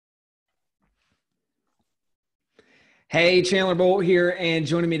Hey, Chandler Bolt here, and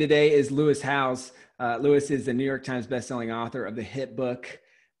joining me today is Lewis Howes. Lewis is the New York Times bestselling author of the hit book,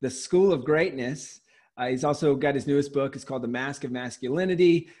 The School of Greatness. He's also got his newest book. It's called The Mask of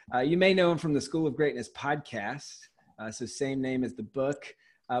Masculinity. You may know him from the School of Greatness podcast. So same name as the book,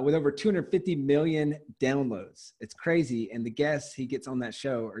 with over 250 million downloads. It's crazy. And the guests he gets on that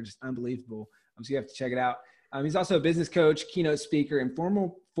show are just unbelievable. So you have to check it out. He's also a business coach, keynote speaker, and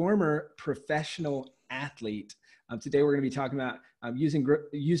former professional athlete. Today, we're going to be talking about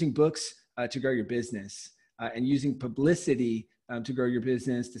using books to grow your business and using publicity to grow your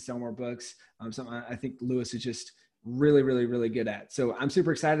business, to sell more books. Something I think Lewis is just really, really, really good at. So I'm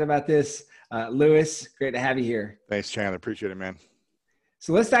super excited about this. Lewis, great to have you here. Thanks, Chandler. Appreciate it, man.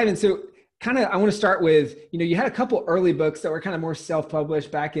 So let's dive in. So I want to start with, you had a couple early books that were kind of more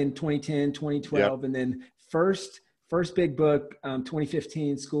self-published back in 2010, 2012. Yep. And then first big book,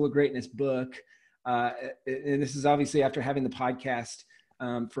 2015, School of Greatness book. And this is obviously after having the podcast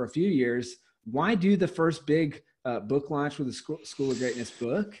for a few years. Why do the first big book launch with the School of Greatness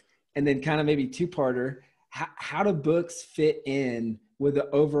book? And then kind of maybe two-parter, how do books fit in with the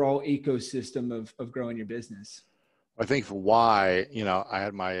overall ecosystem of growing your business? I think for why, I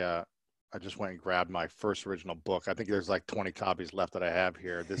had I just went and grabbed my first original book. I think there's like 20 copies left that I have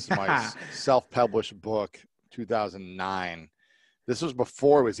here. This is my self-published book, 2009. This was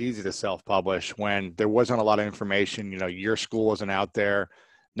before it was easy to self-publish, when there wasn't a lot of information. Your school wasn't out there.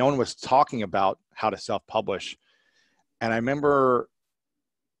 No one was talking about how to self-publish. And I remember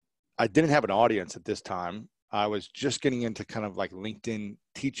I didn't have an audience at this time. I was just getting into kind of like LinkedIn,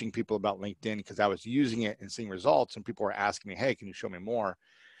 teaching people about LinkedIn because I was using it and seeing results. And people were asking me, hey, can you show me more?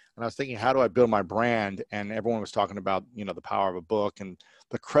 And I was thinking, how do I build my brand? And everyone was talking about, the power of a book and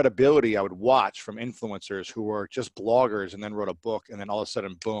the credibility I would watch from influencers who were just bloggers and then wrote a book. And then all of a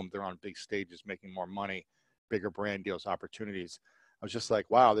sudden, boom, they're on big stages, making more money, bigger brand deals, opportunities. I was just like,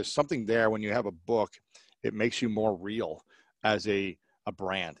 wow, there's something there. When you have a book, it makes you more real as a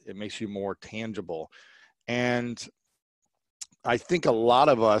brand. It makes you more tangible. And I think a lot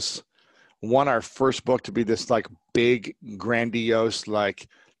of us want our first book to be this like big, grandiose, like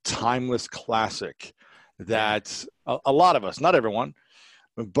timeless classic that a lot of us, not everyone,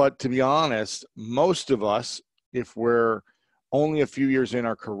 but to be honest, most of us, if we're only a few years in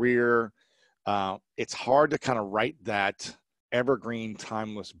our career, it's hard to kind of write that evergreen,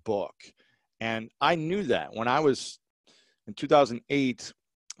 timeless book. And I knew that when I was in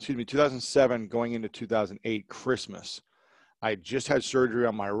 2007, going into 2008, Christmas. I had just had surgery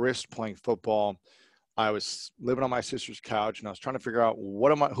on my wrist playing football. I was living on my sister's couch, and I was trying to figure out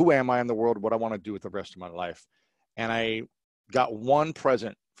who am I in the world, what I want to do with the rest of my life. And I got one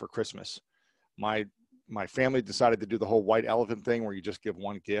present for Christmas. My family decided to do the whole white elephant thing where you just give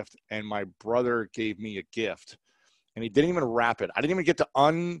one gift. And my brother gave me a gift, and he didn't even wrap it. I didn't even get to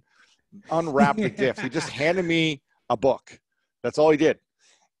unwrap the gift. He just handed me a book. That's all he did.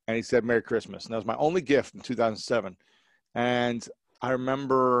 And he said, Merry Christmas. And that was my only gift in 2007. And I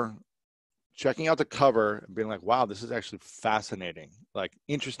remember checking out the cover and being like, wow, this is actually fascinating, like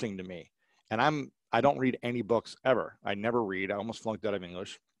interesting to me. And I don't read any books ever. I never read. I almost flunked out of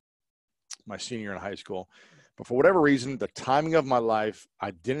English my senior year in high school. But for whatever reason, the timing of my life,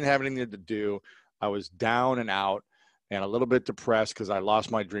 I didn't have anything to do. I was down and out and a little bit depressed because I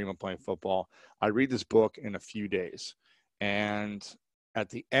lost my dream of playing football. I read this book in a few days. And at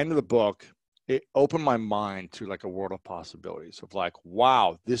the end of the book, it opened my mind to like a world of possibilities of like,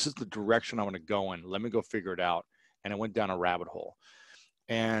 wow, this is the direction I want to go in. Let me go figure it out. And I went down a rabbit hole.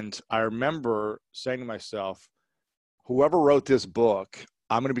 And I remember saying to myself, whoever wrote this book,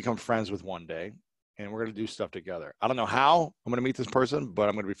 I'm going to become friends with one day, and we're going to do stuff together. I don't know how I'm going to meet this person, but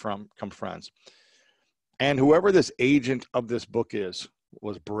I'm going to become friends. And whoever this agent of this book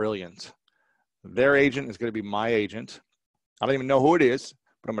was brilliant. Their agent is going to be my agent. I don't even know who it is,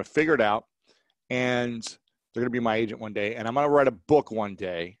 but I'm going to figure it out. And they're going to be my agent one day. And I'm going to write a book one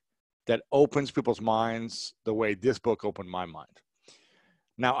day that opens people's minds the way this book opened my mind.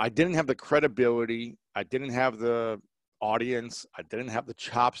 Now, I didn't have the credibility. I didn't have the audience. I didn't have the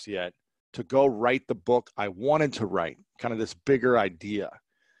chops yet to go write the book I wanted to write, kind of this bigger idea.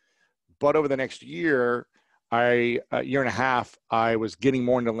 But over the next year, a year and a half, I was getting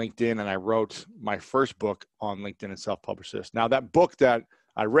more into LinkedIn, and I wrote my first book on LinkedIn and self-published this. Now, that book that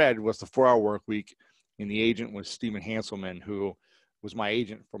I read was The 4-Hour Work Week, and the agent was Stephen Hanselman, who was my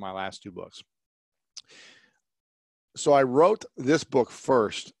agent for my last two books. So I wrote this book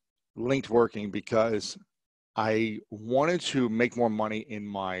first, Linked Working, because I wanted to make more money in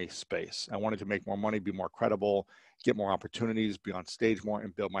my space. I wanted to make more money, be more credible, get more opportunities, be on stage more,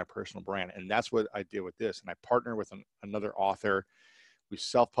 and build my personal brand. And that's what I did with this. And I partnered with another author. We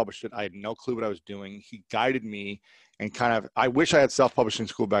self-published it. I had no clue what I was doing. He guided me and I wish I had self-publishing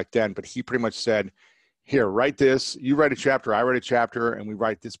school back then, but he pretty much said, here, write this. You write a chapter, I write a chapter, and we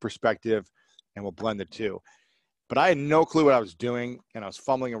write this perspective, and we'll blend the two. But I had no clue what I was doing, and I was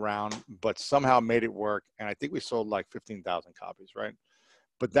fumbling around, but somehow made it work. And I think we sold like 15,000 copies, right?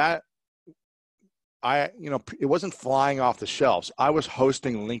 But it wasn't flying off the shelves. I was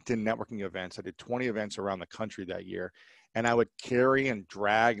hosting LinkedIn networking events. I did 20 events around the country that year. And I would carry and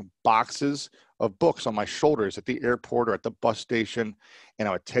drag boxes of books on my shoulders at the airport or at the bus station. And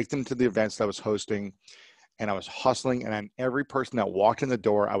I would take them to the events that I was hosting. And I was hustling. And every person that walked in the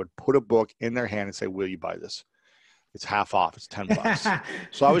door, I would put a book in their hand and say, will you buy this? It's half off. It's $10.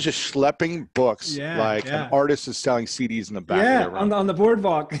 So I was just schlepping books an artist is selling CDs in the back of their room. On the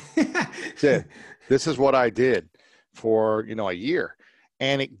boardwalk. That's it. This is what I did for, a year.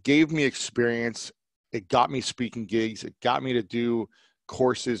 And it gave me experience. It got me speaking gigs. It got me to do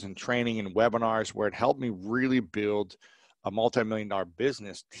courses and training and webinars where it helped me really build a multi-million-dollar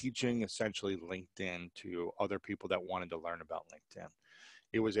business teaching essentially LinkedIn to other people that wanted to learn about LinkedIn.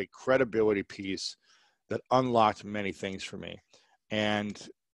 It was a credibility piece that unlocked many things for me. And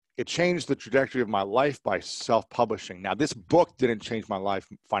it changed the trajectory of my life by self-publishing. Now, this book didn't change my life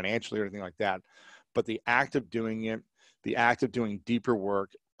financially or anything like that, but the act of doing it, the act of doing deeper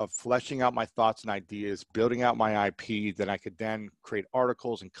work, of fleshing out my thoughts and ideas, building out my IP, that I could then create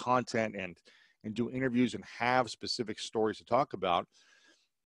articles and content and do interviews and have specific stories to talk about,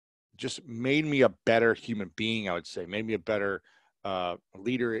 just made me a better human being, I would say, made me a better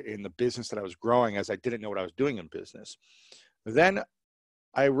leader in the business that I was growing, as I didn't know what I was doing in business. Then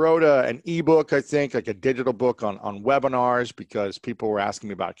I wrote an ebook, I think, like a digital book on webinars, because people were asking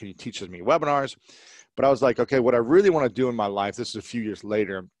me about, can you teach me webinars? But I was like, okay, what I really want to do in my life, this is a few years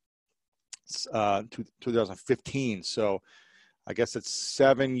later, 2015. So I guess it's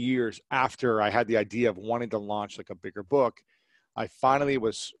 7 years after I had the idea of wanting to launch like a bigger book. I finally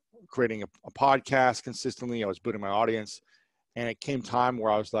was creating a podcast consistently. I was building my audience. And it came time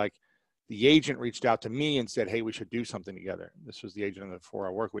where I was like, the agent reached out to me and said, hey, we should do something together. This was the agent of the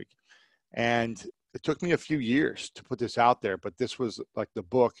 4-Hour Workweek. And it took me a few years to put this out there, but this was like the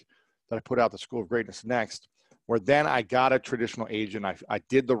book that I put out, The School of Greatness Next, where then I got a traditional agent. I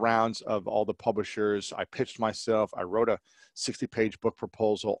did the rounds of all the publishers. I pitched myself. I wrote a 60-page book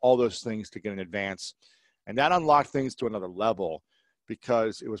proposal, all those things to get in advance. And that unlocked things to another level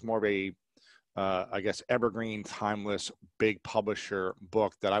because it was more of a, I guess, evergreen, timeless, big publisher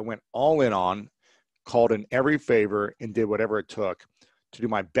book that I went all in on, called in every favor, and did whatever it took to do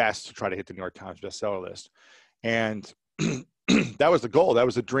my best to try to hit the New York Times bestseller list. And that was the goal. That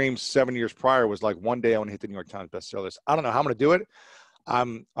was the dream 7 years prior, was like, one day I want to hit the New York Times bestseller list. I don't know how I'm going to do it. I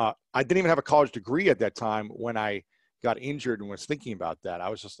didn't even have a college degree at that time when I got injured and was thinking about that. I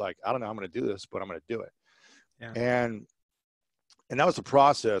was just like, I don't know how I'm going to do this, but I'm going to do it. Yeah. And that was the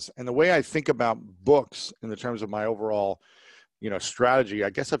process. And the way I think about books in the terms of my overall, strategy, I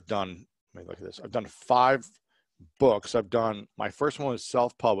guess I've done, let me look at this. I've done 5 books. My first one was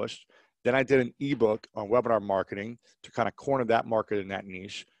self-published. Then I did an ebook on webinar marketing to kind of corner that market in that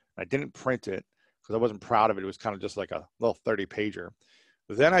niche. I didn't print it because I wasn't proud of it. It was kind of just like a little 30-pager.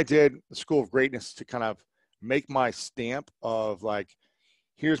 Then I did the School of Greatness to kind of make my stamp of like,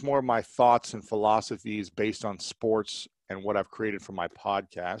 here's more of my thoughts and philosophies based on sports and what I've created for my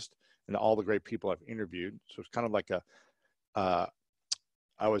podcast and all the great people I've interviewed. So it's kind of like I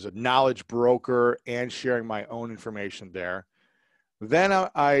was a knowledge broker and sharing my own information there. Then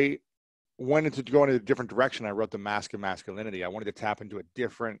I went into going in a different direction. I wrote The Mask of Masculinity. I wanted to tap into a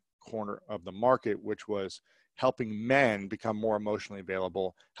different corner of the market, which was helping men become more emotionally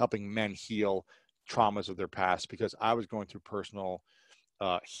available, helping men heal traumas of their past, because I was going through personal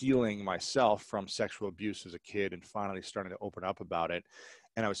healing myself from sexual abuse as a kid and finally starting to open up about it.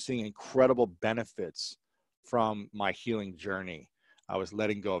 And I was seeing incredible benefits from my healing journey. I was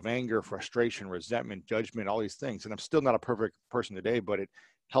letting go of anger, frustration, resentment, judgment, all these things. And I'm still not a perfect person today, but it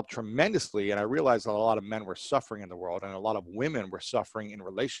helped tremendously. And I realized that a lot of men were suffering in the world, and a lot of women were suffering in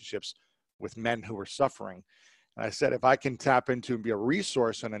relationships with men who were suffering. And I said, if I can tap into and be a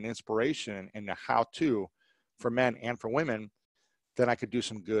resource and an inspiration and a how-to for men and for women, then I could do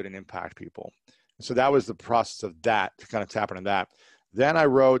some good and impact people. And so that was the process of that, to kind of tap into that. Then I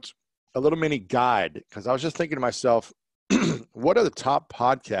wrote a little mini guide, because I was just thinking to myself, what are the top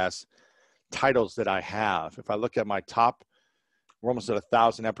podcast titles that I have? If I look at my top, we're almost at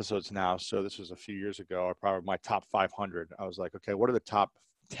 1,000 episodes now. So this was a few years ago, or probably my top 500. I was like, okay, what are the top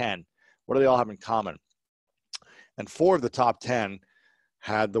 10? What do they all have in common? And 4 of the top 10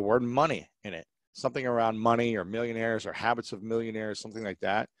 had the word money in it, something around money or millionaires or habits of millionaires, something like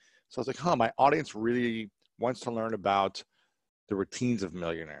that. So I was like, my audience really wants to learn about the routines of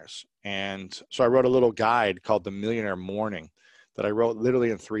millionaires. And so I wrote a little guide called The Millionaire Morning that I wrote literally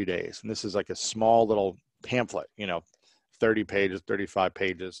in 3 days. And this is like a small little pamphlet, 30 pages, 35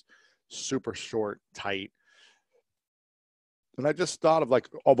 pages, super short, tight. And I just thought of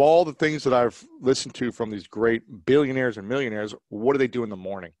of all the things that I've listened to from these great billionaires and millionaires, what do they do in the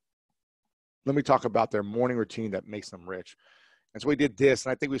morning? Let me talk about their morning routine that makes them rich. And so we did this,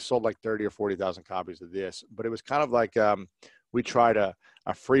 and I think we sold like 30 or 40,000 copies of this. But it was kind of like we tried a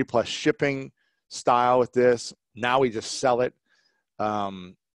free plus shipping style with this. Now we just sell it.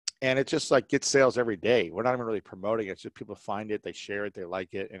 And it just like gets sales every day. We're not even really promoting it. It's just people find it, they share it, they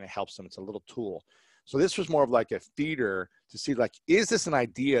like it, and it helps them. It's a little tool. So this was more of like a feeder to see like, is this an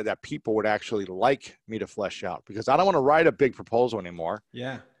idea that people would actually like me to flesh out? Because I don't want to write a big proposal anymore.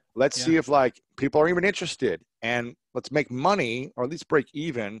 Yeah. Let's see if like people are even interested, and let's make money or at least break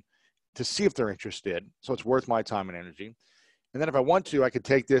even to see if they're interested. So it's worth my time and energy. And then if I want to, I could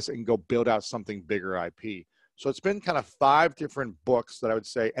take this and go build out something bigger IP. So it's been kind of 5 different books that I would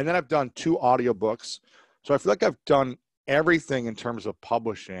say. And then I've done 2 audiobooks. So I feel like I've done everything in terms of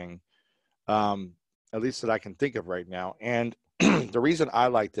publishing, at least that I can think of right now. And the reason I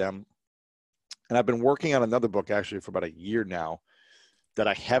like them, and I've been working on another book actually for about a year now that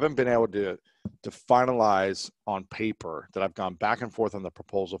I haven't been able to finalize on paper, that I've gone back and forth on the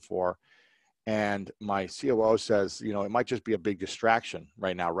proposal for. And my COO says, it might just be a big distraction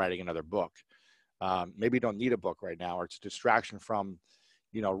right now, writing another book. Maybe you don't need a book right now, or it's a distraction from,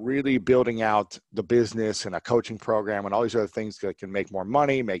 really building out the business and a coaching program and all these other things that can make more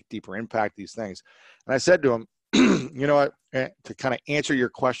money, make deeper impact, these things. And I said to him, to kind of answer your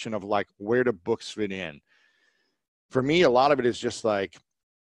question of like, where do books fit in? For me, a lot of it is just like,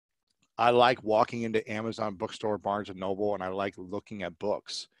 I like walking into Amazon bookstore, Barnes and Noble, and I like looking at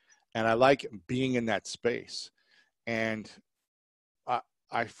books, and I like being in that space. And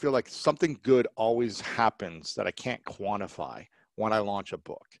I feel like something good always happens that I can't quantify when I launch a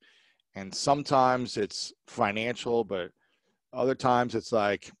book. And sometimes it's financial, but other times it's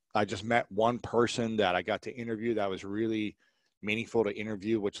like I just met one person that I got to interview that was really meaningful to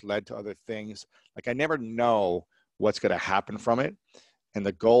interview, which led to other things. Like I never know what's going to happen from it. And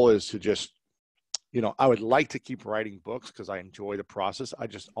the goal is to just, I would like to keep writing books because I enjoy the process. I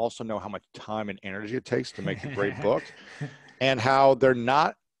just also know how much time and energy it takes to make a great book, and how they're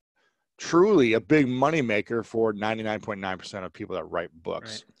not truly a big moneymaker for 99.9% of people that write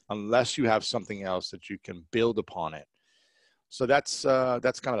books, unless you have something else that you can build upon it. So that's kind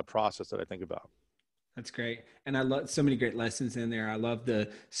of the process that I think about. That's great. And I love so many great lessons in there. I love the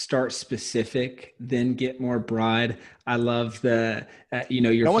start specific, then get more broad. I love the,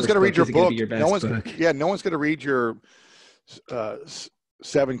 your no one's going to read your book. Your best book. No one's going to read your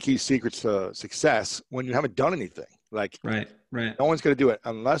 7 key secrets to success when you haven't done anything. Like, right. No one's going to do it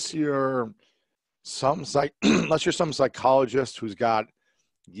unless you're some psychologist who's got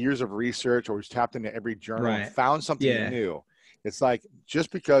years of research or who's tapped into every journal and found something new. It's like,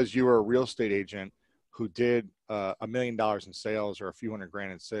 just because you were a real estate agent who did $1 million in sales or a few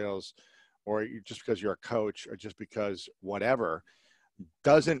 $100,000 in sales, or just because you're a coach, or just because whatever,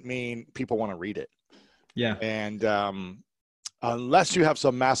 doesn't mean people want to read it. Yeah. And unless you have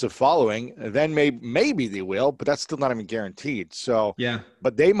some massive following, then maybe they will, but that's still not even guaranteed. So,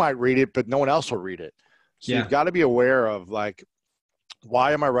 but they might read it, but no one else will read it. So you've got to be aware of like,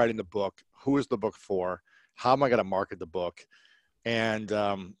 why am I writing the book? Who is the book for? How am I going to market the book? And,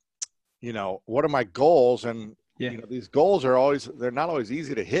 what are my goals? And, these goals they're not always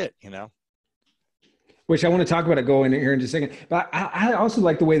easy to hit, Which I want to talk about a goal in here in just a second. But I also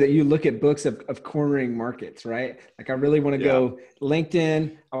like the way that you look at books of cornering markets, right? Like I really want to go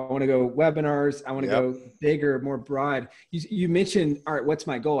LinkedIn. I want to go webinars. I want to go bigger, more broad. You mentioned, all right, what's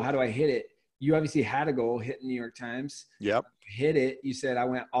my goal? How do I hit it? You obviously had a goal, hit New York Times. Yep. Hit it. You said, I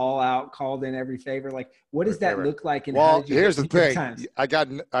went all out, called in every favor. Like, what does that look like? And well, how did you here's the thing. Times? I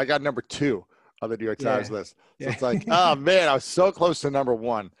got number 2 on the New York Times list. So it's like, oh man, I was so close to number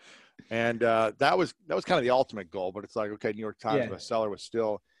 1. And that was kind of the ultimate goal. But it's like, okay, New York Times bestseller was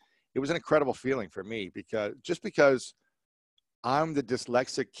still, it was an incredible feeling for me because I'm the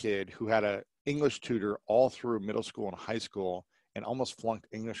dyslexic kid who had an English tutor all through middle school and high school and almost flunked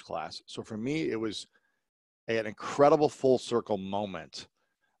English class. So for me, it was an incredible full circle moment.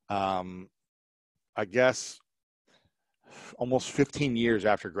 I guess almost 15 years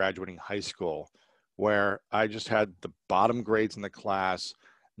after graduating high school, where I just had the bottom grades in the class,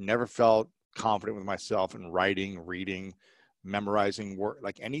 never felt confident with myself in writing, reading, memorizing work,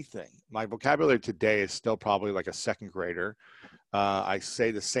 like anything. My vocabulary today is still probably like a second grader. I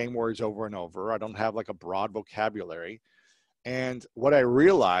say the same words over and over. I don't have like a broad vocabulary. And what I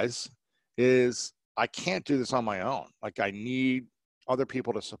realize is I can't do this on my own. Like I need other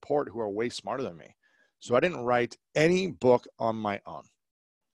people to support who are way smarter than me. So I didn't write any book on my own,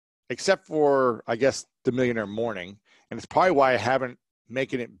 except for, I guess, The Millionaire Morning. And it's probably why I haven't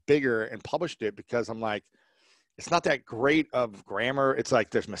making it bigger and published it, because I'm like, it's not that great of grammar. It's like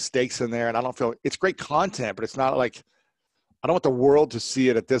there's mistakes in there, and I don't feel it's great content, but it's not like, I don't want the world to see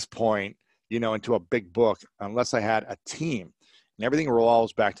it at this point, into a big book, unless I had a team. And everything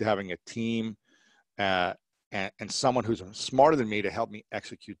revolves back to having a team and someone who's smarter than me to help me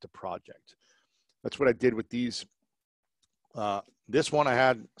execute the project. That's what I did with these. This one, I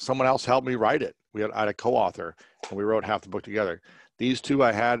had someone else help me write it. I had a co-author, and we wrote half the book together. These two,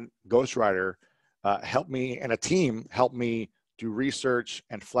 I had ghostwriter help me, and a team help me do research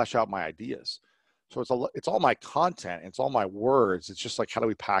and flesh out my ideas. So it's all my content. It's all my words. It's just like, how do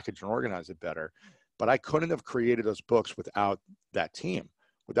we package and organize it better? But I couldn't have created those books without that team,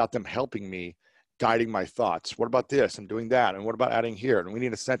 without them helping me, guiding my thoughts. What about this and doing that? And what about adding here? And we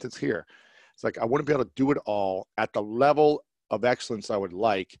need a sentence here. It's like, I wouldn't be able to do it all at the level of excellence I would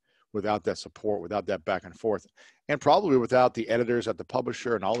like without that support, without that back and forth, and probably without the editors at the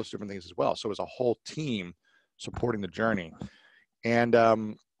publisher and all those different things as well. So it was a whole team supporting the journey. And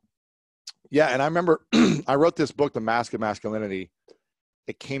yeah, and I remember I wrote this book, The Mask of Masculinity.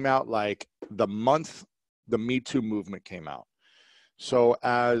 It came out like the month the Me Too movement came out. So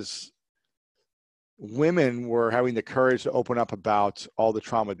as women were having the courage to open up about all the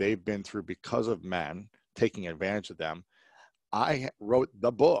trauma they've been through because of men taking advantage of them, I wrote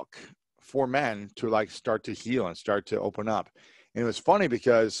the book for men to like start to heal and start to open up. And it was funny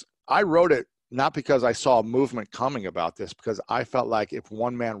because I wrote it not because I saw a movement coming about this, because I felt like if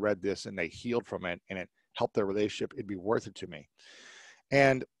one man read this and they healed from it and it helped their relationship, it'd be worth it to me.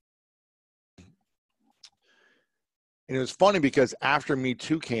 And it was funny because after Me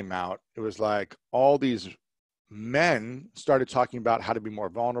Too came out, it was like all these men started talking about how to be more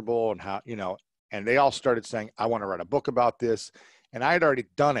vulnerable and how, and they all started saying, I want to write a book about this. And I had already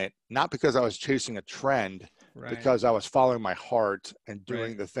done it, not because I was chasing a trend, right, because I was following my heart and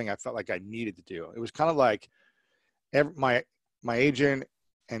doing the thing I felt like I needed to do. It was kind of like my agent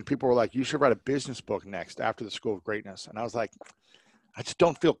and people were like, you should write a business book next after the School of Greatness. And I was like, I just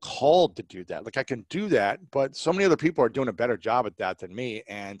don't feel called to do that. Like I can do that, but so many other people are doing a better job at that than me.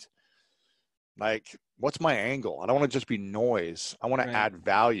 And like, what's my angle? I don't want to just be noise. I want to add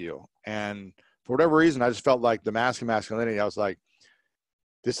value. And for whatever reason, I just felt like The Mask of Masculinity. I was like,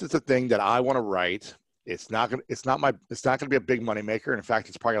 this is the thing that I want to write. It's not going to be a big money maker. In fact,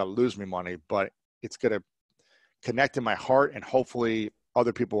 it's probably going to lose me money, but it's going to connect in my heart, and hopefully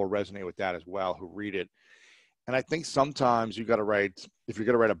other people will resonate with that as well who read it. And I think sometimes you got to write, if you're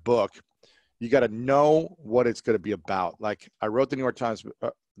going to write a book, you got to know what it's going to be about. Like I wrote the New York Times,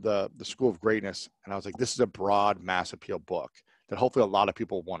 the School of Greatness, and I was like, this is a broad mass appeal book that hopefully a lot of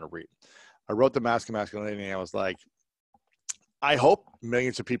people want to read. I wrote The Mask of Masculinity, and I was like, I hope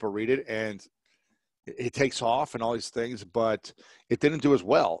millions of people read it and it takes off and all these things, but it didn't do as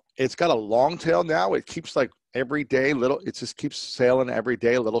well. It's got a long tail now. It keeps like every day little, it just keeps sailing every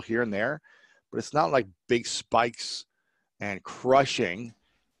day a little here and there, but it's not like big spikes and crushing,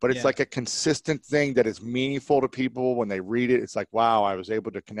 but it's like a consistent thing that is meaningful to people when they read it. It's like, wow, I was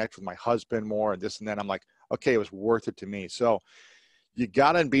able to connect with my husband more and this and that. I'm like, okay, it was worth it to me. So you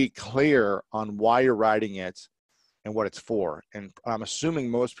got to be clear on why you're writing it and what it's for. And I'm assuming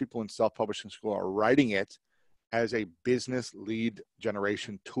most people in self-publishing school are writing it as a business lead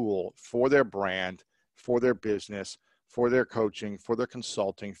generation tool for their brand, for their business, for their coaching, for their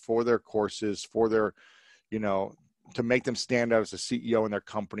consulting, for their courses, for their, to make them stand out as a CEO in their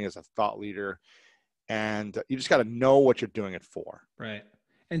company, as a thought leader. And you just got to know what you're doing it for. Right.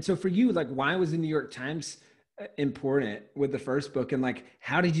 And so for you, like, why was the New York Times important with the first book, and like,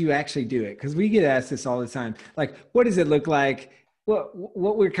 how did you actually do it? Because we get asked this all the time. Like, what does it look like? What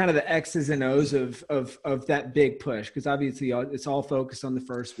were kind of the X's and O's of that big push? Because obviously it's all focused on the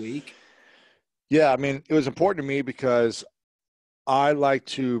first week. Yeah, I mean, it was important to me because I like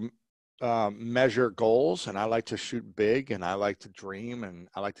to measure goals, and I like to shoot big, and I like to dream, and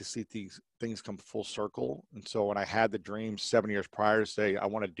I like to see these things come full circle. And so when I had the dream 7 years prior to say, I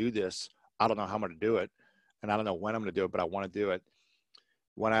want to do this, I don't know how I'm going to do it, and I don't know when I'm going to do it, but I want to do it.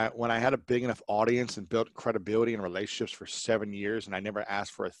 When I had a big enough audience and built credibility and relationships for 7 years, and I never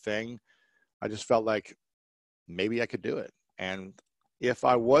asked for a thing, I just felt like maybe I could do it. And if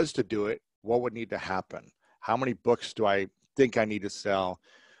I was to do it, what would need to happen? How many books do I think I need to sell?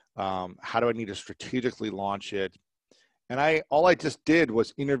 How do I need to strategically launch it? And all I just did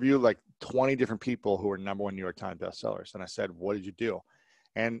was interview like 20 different people who were #1 New York Times bestsellers. And I said, what did you do?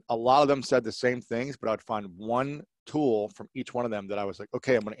 And a lot of them said the same things, but I'd find one tool from each one of them that I was like,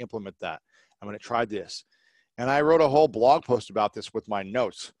 okay, I'm going to implement that. I'm going to try this. And I wrote a whole blog post about this with my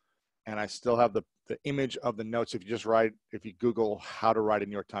notes. And I still have the image of the notes. If you Google how to write a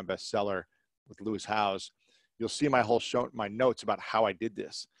New York Times bestseller with Lewis Howes, you'll see my notes about how I did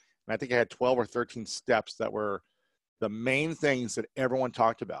this. And I think I had 12 or 13 steps that were the main things that everyone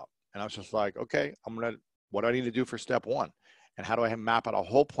talked about. And I was just like, okay, what do I need to do for step 1? And how do I map out a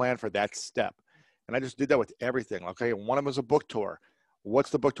whole plan for that step? And I just did that with everything. Okay, one of them was a book tour. What's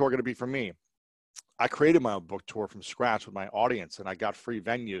the book tour going to be for me? I created my own book tour from scratch with my audience, and I got free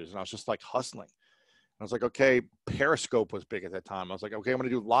venues, and I was just like hustling. I was like, okay, Periscope was big at that time. I was like, okay, I'm going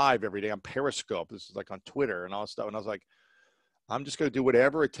to do live every day on Periscope. This is like on Twitter and all this stuff. And I was like, I'm just going to do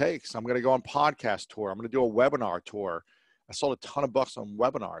whatever it takes. I'm going to go on podcast tour. I'm going to do a webinar tour. I sold a ton of books on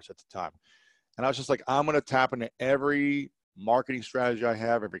webinars at the time. And I was just like, I'm going to tap into every marketing strategy I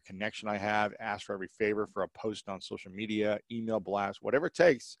have, every connection I have, ask for every favor for a post on social media, email blast, whatever it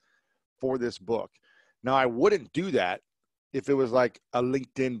takes for this book. Now, I wouldn't do that if it was like a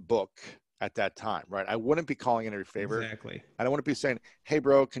LinkedIn book at that time, right? I wouldn't be calling in every favor. Exactly. I don't want to be saying, hey,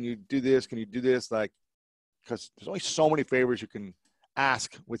 bro, can you do this? Can you do this? Like, because there's only so many favors you can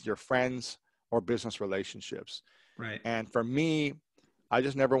ask with your friends or business relationships. Right. And for me, I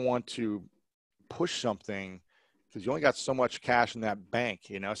just never want to push something because you only got so much cash in that bank,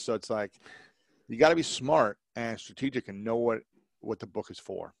 you know? So it's like, you got to be smart and strategic and know what the book is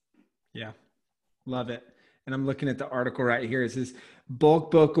for. Yeah. Love it. And I'm looking at the article right here. It says bulk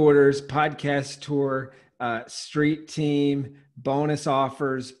book orders, podcast tour, street team, bonus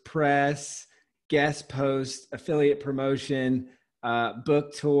offers, press, guest post, affiliate promotion,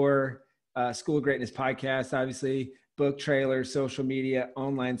 book tour, School of Greatness podcast, obviously, book trailer, social media,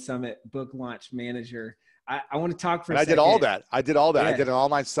 online summit, book launch manager. I want to talk for a second. I did all that. Yeah. I did an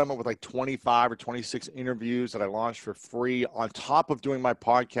online summit with like 25 or 26 interviews that I launched for free on top of doing my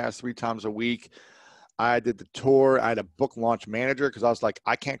podcast 3 times a week. I did the tour. I had a book launch manager because I was like,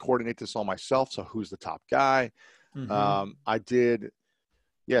 I can't coordinate this all myself. So who's the top guy? Mm-hmm. I did,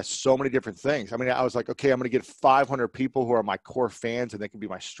 so many different things. I mean, I was like, okay, I'm going to get 500 people who are my core fans and they can be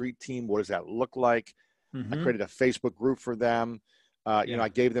my street team. What does that look like? Mm-hmm. I created a Facebook group for them. You know, I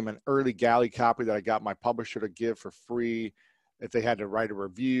gave them an early galley copy that I got my publisher to give for free. If they had to write a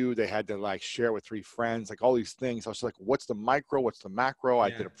review, they had to like share it with 3 friends, like all these things. I was like, what's the micro? What's the macro?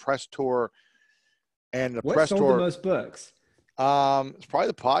 I did a press tour. And the press sold tour, the most books? It's probably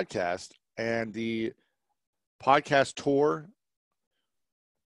the podcast and the podcast tour.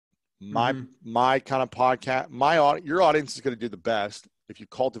 My kind of podcast, your audience is going to do the best if you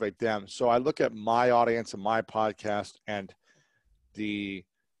cultivate them. So I look at my audience and my podcast and the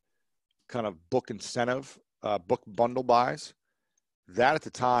kind of book incentive, book bundle buys. That at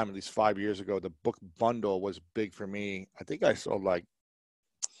the time, at least 5 years ago, the book bundle was big for me. I think I sold like,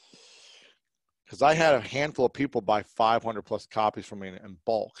 because I had a handful of people buy 500 plus copies from me in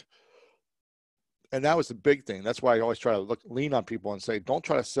bulk. And that was the big thing. That's why I always try to lean on people and say, don't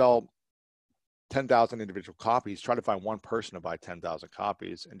try to sell 10,000 individual copies. Try to find one person to buy 10,000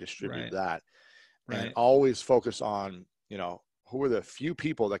 copies and distribute that. And always focus on, who are the few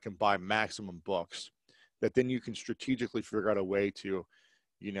people that can buy maximum books that then you can strategically figure out a way to,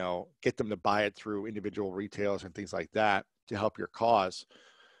 get them to buy it through individual retailers and things like that to help your cause.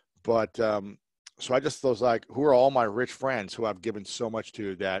 But, so I just was like, who are all my rich friends who I've given so much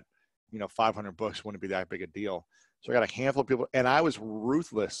to that, 500 books wouldn't be that big a deal. So I got a handful of people and I was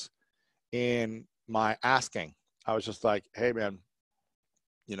ruthless in my asking. I was just like, hey man,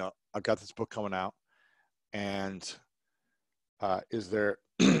 I've got this book coming out and is there,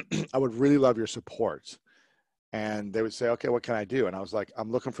 I would really love your support. And they would say, okay, what can I do? And I was like,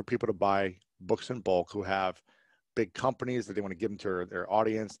 I'm looking for people to buy books in bulk who have big companies that they want to give them to their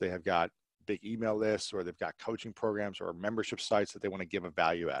audience. They have got big email lists or they've got coaching programs or membership sites that they want to give a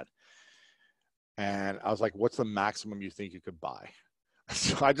value at. And I was like, what's the maximum you think you could buy?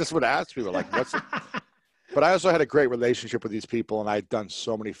 So I just would ask people like, what's it? But I also had a great relationship with these people and I'd done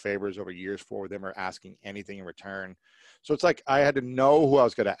so many favors over years for them or asking anything in return. So it's like, I had to know who I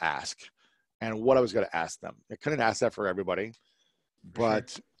was going to ask and what I was going to ask them. I couldn't ask that for everybody,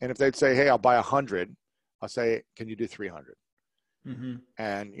 but, and if they'd say, hey, I'll buy 100, I'll say, can you do 300? Mm-hmm.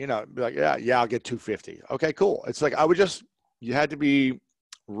 And, be like, yeah, I'll get 250. Okay, cool. It's like, you had to be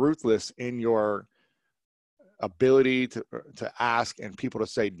ruthless in your ability to ask and people to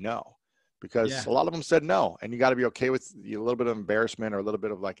say no. because Yeah. a lot of them said no. And you got to be okay with a little bit of embarrassment or a little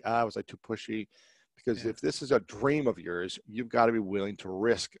bit of like, was I too pushy? Because Yeah. if this is a dream of yours, you've got to be willing to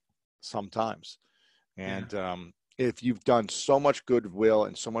risk sometimes. Yeah. And if you've done so much goodwill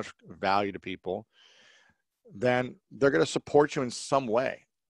and so much value to people, then they're going to support you in some way.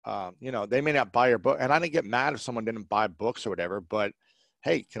 You know, they may not buy your book. And I didn't get mad if someone didn't buy books or whatever, but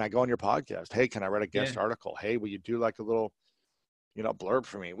hey, can I go on your podcast? Hey, can I write a guest Yeah. article? Hey, will you do like a little, blurb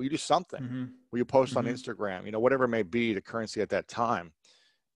for me? Will you do something? Mm-hmm. Will you post on Mm-hmm. Instagram? Whatever it may be, the currency at that time.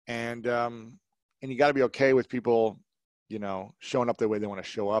 And you got to be okay with people, showing up the way they want to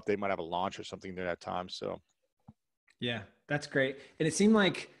show up. They might have a launch or something during that time. So Yeah, that's great. And it seemed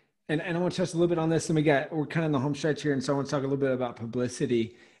like, and I want to touch a little bit on this. And we're kind of in the home stretch here. And so I want to talk a little bit about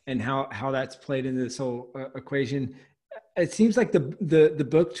publicity and how that's played into this whole equation. It seems like the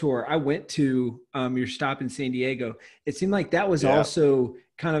book tour I went to, your stop in San Diego, it seemed like that was yeah, also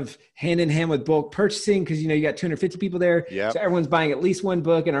kind of hand in hand with bulk purchasing, because you got 250 people there, yeah, so everyone's buying at least one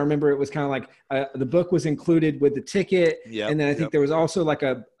book. And I remember it was kind of like the book was included with the ticket, yeah, and then I think yep. there was also like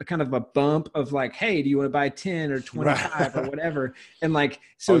a kind of a bump of like, hey, do you want to buy 10 or 25 or Right. whatever, and like I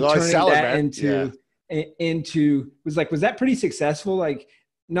so was always turning selling, that man. Yeah. into was that pretty successful? Like,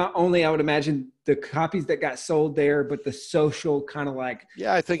 not only, I would imagine, the copies that got sold there, but the social kind of like,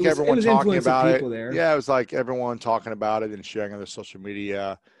 Yeah, I think it everyone was talking influence of about it. people there. Yeah, it was like everyone talking about it and sharing on their social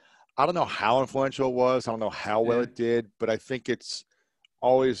media. I don't know how influential it was. I don't know how well Yeah. it did, but I think it's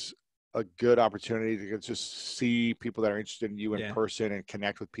always a good opportunity to just see people that are interested in you in Yeah. person and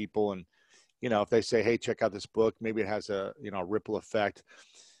connect with people. And, if they say, hey, check out this book, maybe it has a, ripple effect.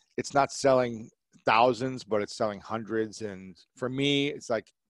 It's not selling thousands, but it's selling hundreds. And for me, it's like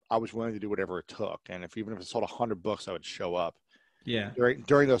I was willing to do whatever it took. And even if it sold 100 books, I would show up Yeah.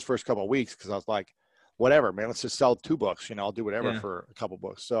 during those first couple of weeks, because I was like, whatever, man, let's just sell 2 books. I'll do whatever Yeah. for a couple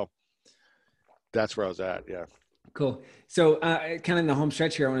books. So that's where I was at. Yeah. Cool. So kind of in the home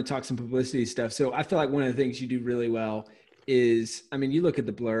stretch here, I want to talk some publicity stuff. So I feel like one of the things you do really well is, I mean, you look at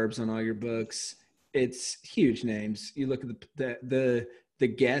the blurbs on all your books, it's huge names. You look at the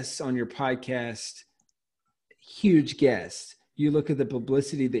guests on your podcast, huge guests. You look at the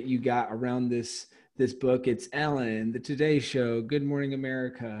publicity that you got around this book. It's Ellen, the Today Show, Good Morning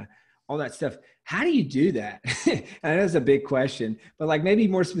America, all that stuff. How do you do that? And that's a big question, but like maybe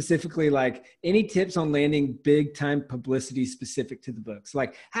more specifically, like any tips on landing big time publicity specific to the books?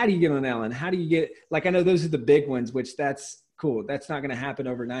 Like, how do you get on Ellen? How do you get, like, I know those are the big ones, which that's cool. That's not going to happen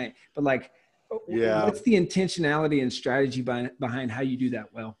overnight, but like, Yeah. what's the intentionality and strategy behind how you do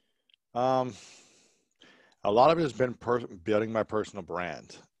that well? A lot of it has been building my personal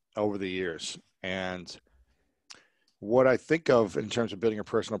brand over the years. And what I think of in terms of building a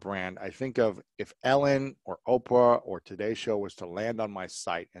personal brand, I think of if Ellen or Oprah or Today Show was to land on my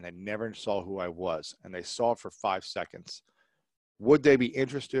site and they never saw who I was and they saw it for 5 seconds, would they be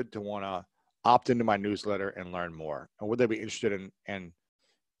interested to want to opt into my newsletter and learn more? And would they be interested in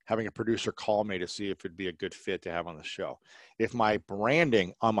having a producer call me to see if it'd be a good fit to have on the show? If my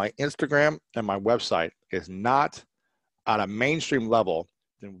branding on my Instagram and my website is not on a mainstream level,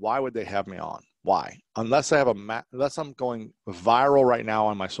 then why would they have me on? Why? Unless I have unless I'm going viral right now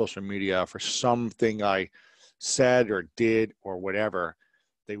on my social media for something I said or did or whatever,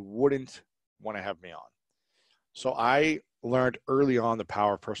 they wouldn't want to have me on. So I learned early on the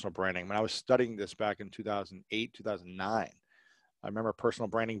power of personal branding. When I was studying this back in 2008, 2009, I remember a personal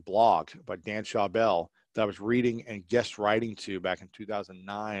branding blog by Dan Schawbel that I was reading and guest writing to back in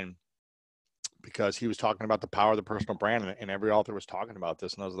 2009, because he was talking about the power of the personal brand, and every author was talking about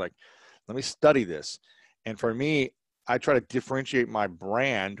this. And I was like, let me study this. And for me, I try to differentiate my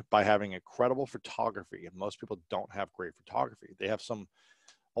brand by having incredible photography. And most people don't have great photography. They have some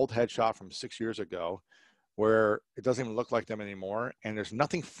old headshot from 6 years ago where it doesn't even look like them anymore. And there's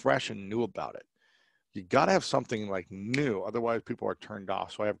nothing fresh and new about it. You got to have something like new. Otherwise, people are turned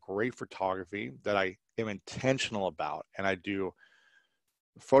off. So I have great photography that I am intentional about. And I do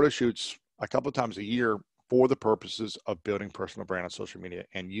photo shoots a couple of times a year for the purposes of building personal brand on social media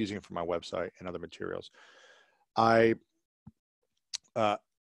and using it for my website and other materials. I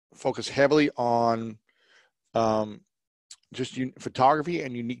focus heavily on just photography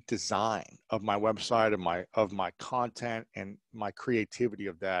and unique design of my website, of my content, and my creativity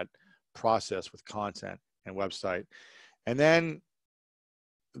of that process with content and website. And then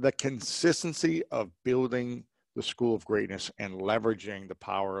the consistency of building the School of Greatness and leveraging the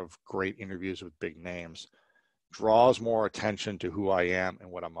power of great interviews with big names draws more attention to who I am and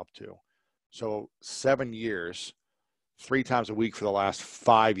what I'm up to. So 7 years, 3 times a week for the last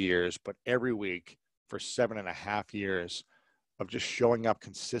 5 years, but every week for 7.5 years of just showing up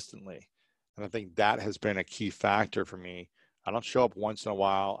consistently And I think that has been a key factor for me. I don't show up once in a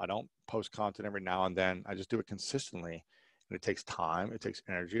while. I don't post content every now and then. I just do it consistently. And it takes time, it takes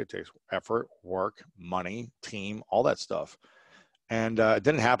energy, it takes effort, work, money, team, all that stuff. And it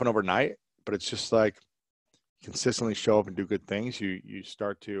didn't happen overnight, but it's just like consistently show up and do good things. You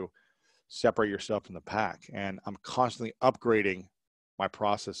start to separate yourself from the pack. And I'm constantly upgrading my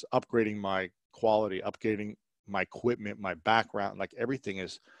process, upgrading my quality, upgrading my equipment, my background. Like everything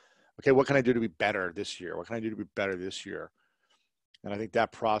is, okay, what can I do to be better this year? What can I do to be better this year? And I think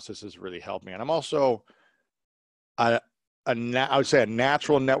that process has really helped me. And I'm also, I would say a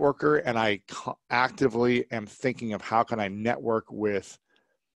natural networker, and I actively am thinking of how can I network with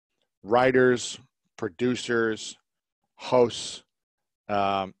writers, producers, hosts,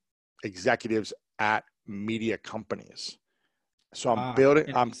 executives at media companies. So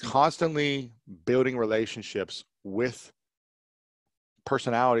I'm constantly building relationships with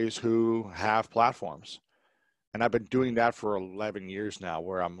personalities who have platforms. And I've been doing that for 11 years now,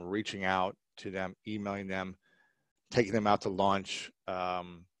 where I'm reaching out to them, emailing them, taking them out to lunch.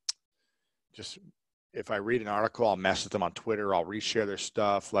 Just if I read an article, I'll message them on Twitter. I'll reshare their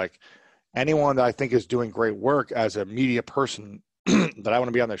stuff. Like anyone that I think is doing great work as a media person that I want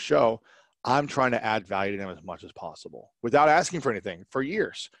to be on their show, I'm trying to add value to them as much as possible without asking for anything for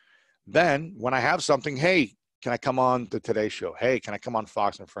years. Then when I have something, hey, can I come on the Today Show? Hey, can I come on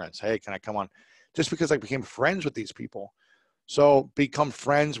Fox and Friends? Hey, can I come on? Just because I became friends with these people. So become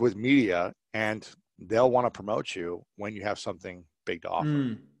friends with media, and they'll want to promote you when you have something big to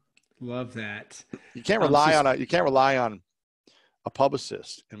offer. Love that. You can't rely on a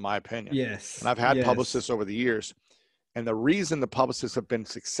publicist, in my opinion. Yes. And I've had publicists over the years. And the reason the publicists have been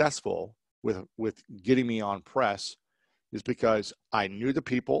successful with getting me on press is because I knew the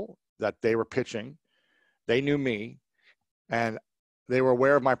people that they were pitching. They knew me, and they were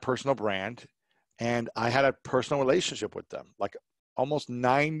aware of my personal brand. And I had a personal relationship with them. Like almost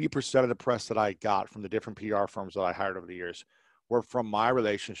 90% of the press that I got from the different PR firms that I hired over the years were from my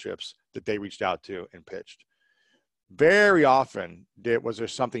relationships that they reached out to and pitched. Very often was there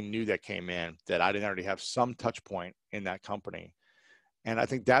something new that came in that I didn't already have some touch point in that company. And I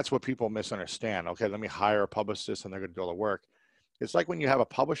think that's what people misunderstand. Okay, let me hire a publicist and they're going to do all the work. It's like when you have a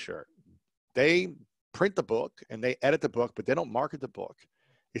publisher, they print the book and they edit the book, but they don't market the book.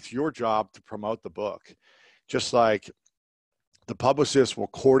 It's your job to promote the book. Just like the publicist will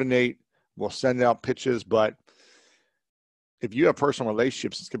coordinate, will send out pitches, but if you have personal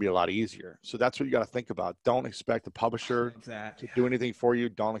relationships, it's going to be a lot easier. So that's what you got to think about. Don't expect the publisher to do anything for you.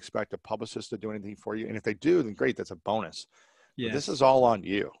 Don't expect a publicist to do anything for you. And if they do, then great, that's a bonus. Yes. But this is all on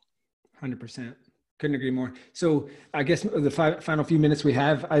you. 100%. Couldn't agree more. So I guess the final few minutes we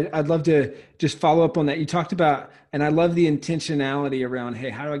have, I'd love to just follow up on that. You talked about, and I love the intentionality around, hey,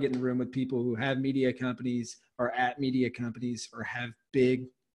 how do I get in the room with people who have media companies or at media companies or have big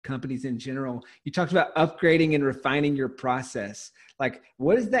companies in general? You talked about upgrading and refining your process. Like,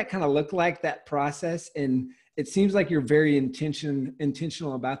 what does that kind of look like, that process? And it seems like you're very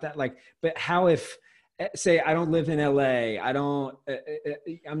intentional about that. Like, but how if, say I don't live in LA,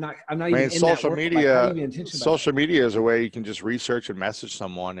 I'm not even in social that media. Like, social media is a way you can just research and message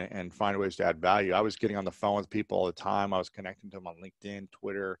someone and find ways to add value. I was getting on the phone with people all the time. I was connecting to them on LinkedIn,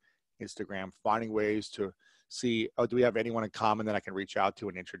 Twitter, Instagram, finding ways to see, oh, do we have anyone in common that I can reach out to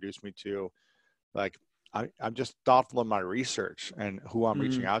and introduce me to? Like, I'm just thoughtful in my research and who I'm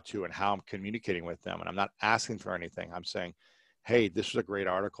reaching out to and how I'm communicating with them. And I'm not asking for anything. I'm saying, hey, this is a great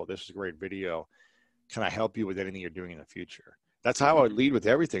article. This is a great video. Can I help you with anything you're doing in the future? That's how I lead with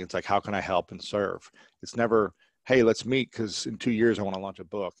everything. It's like, how can I help and serve? It's never, hey, let's meet because in 2 years I want to launch a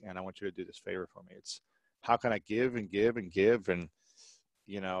book and I want you to do this favor for me. It's how can I give and give and give and,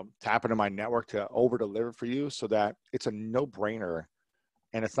 you know, tap into my network to over deliver for you so that it's a no brainer.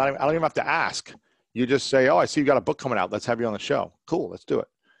 And it's not, I don't even have to ask. You just say, oh, I see you got a book coming out. Let's have you on the show. Cool. Let's do it.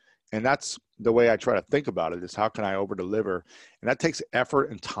 And that's the way I try to think about it, is how can I over deliver? And that takes effort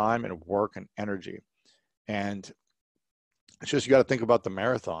and time and work and energy. And it's just, you got to think about the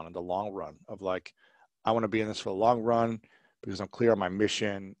marathon and the long run of like, I want to be in this for the long run because I'm clear on my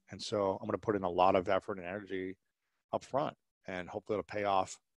mission. And so I'm going to put in a lot of effort and energy up front, and hopefully it'll pay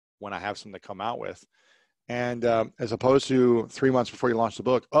off when I have something to come out with. And as opposed to 3 months before you launch the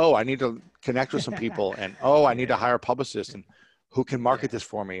book, oh, I need to connect with some people and, oh, I need to hire a publicist and who can market this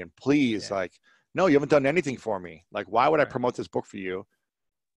for me? And please, like, no, you haven't done anything for me. Like, why would I promote this book for you?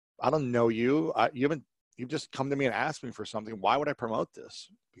 I don't know you. You've just come to me and asked me for something. Why would I promote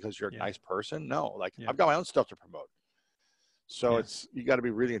this? Because you're a nice person? No, like I've got my own stuff to promote. So you got to be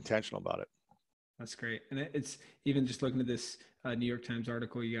really intentional about it. That's great. And it's even just looking at this New York Times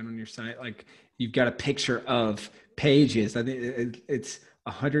article you got on your site. Like you've got a picture of pages. I think it's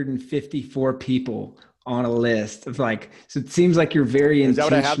 154 people on a list of like, so it seems like you're very Is that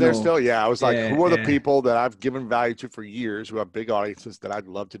what I have there intentional. still? Yeah. I was like, Yeah, who are the yeah, people that I've given value to for years who have big audiences that I'd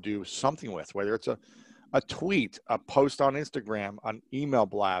love to do something with, whether it's a tweet, a post on Instagram, an email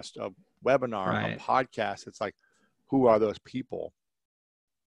blast, a webinar, a right. podcast. It's like, who are those people?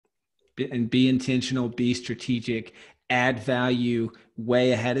 And be intentional, be strategic, add value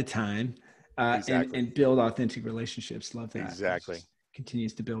way ahead of time, Exactly. and build authentic relationships. Love that. It Exactly. just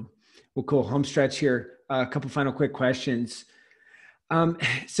continues to build. Well, cool. Home stretch here. A couple final quick questions.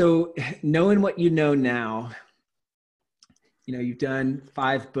 So knowing what you know now, you know, you've done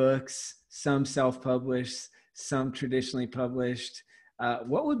 5 books, some self-published, some traditionally published.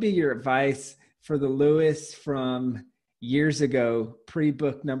 What would be your advice for the Lewis from years ago,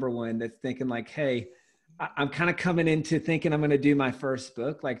 pre-book number 1, that's thinking like, hey, I'm kind of coming into thinking I'm going to do my first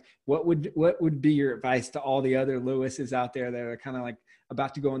book. Like what would be your advice to all the other Lewises out there that are kind of like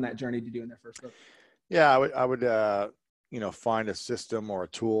about to go on that journey to doing their first book? Yeah, I would, find a system or a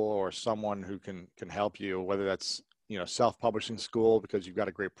tool or someone who can help you, whether that's, self-publishing school, because you've got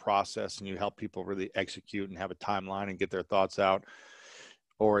a great process and you help people really execute and have a timeline and get their thoughts out,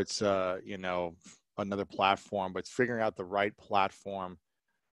 or it's, another platform, but it's figuring out the right platform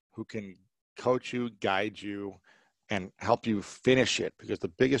who can coach you, guide you, and help you finish it. Because the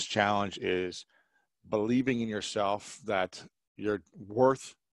biggest challenge is believing in yourself that you're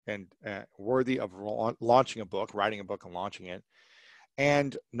worth and worthy of launching a book, writing a book and launching it,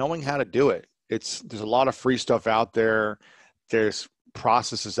 and knowing how to do it. There's a lot of free stuff out there. There's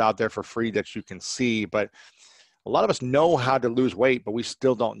processes out there for free that you can see, but a lot of us know how to lose weight, but we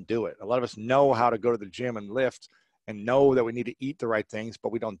still don't do it. A lot of us know how to go to the gym and lift and know that we need to eat the right things,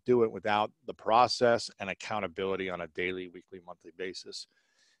 but we don't do it without the process and accountability on a daily, weekly, monthly basis.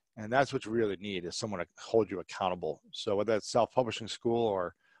 And that's what you really need, is someone to hold you accountable. So whether it's self-publishing school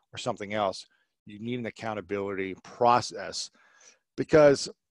or something else, you need an accountability process, because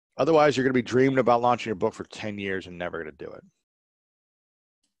otherwise you're going to be dreaming about launching your book for 10 years and never going to do it.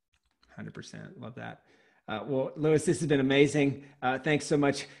 100%. Love that. Well, Lewis, this has been amazing. Thanks so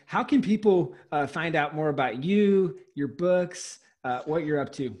much. How can people find out more about you, your books, what you're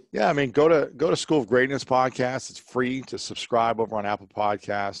up to? Yeah, I mean, go to School of Greatness podcast. It's free to subscribe over on Apple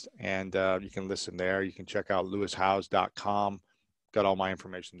Podcast, and you can listen there. You can check out lewishowes.com. Got all my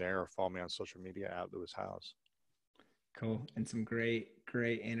information there, or follow me on social media at Lewis Howes. Cool. And some great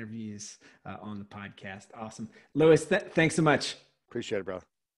interviews on the podcast. Awesome. Lewis, thanks so much. Appreciate it, brother.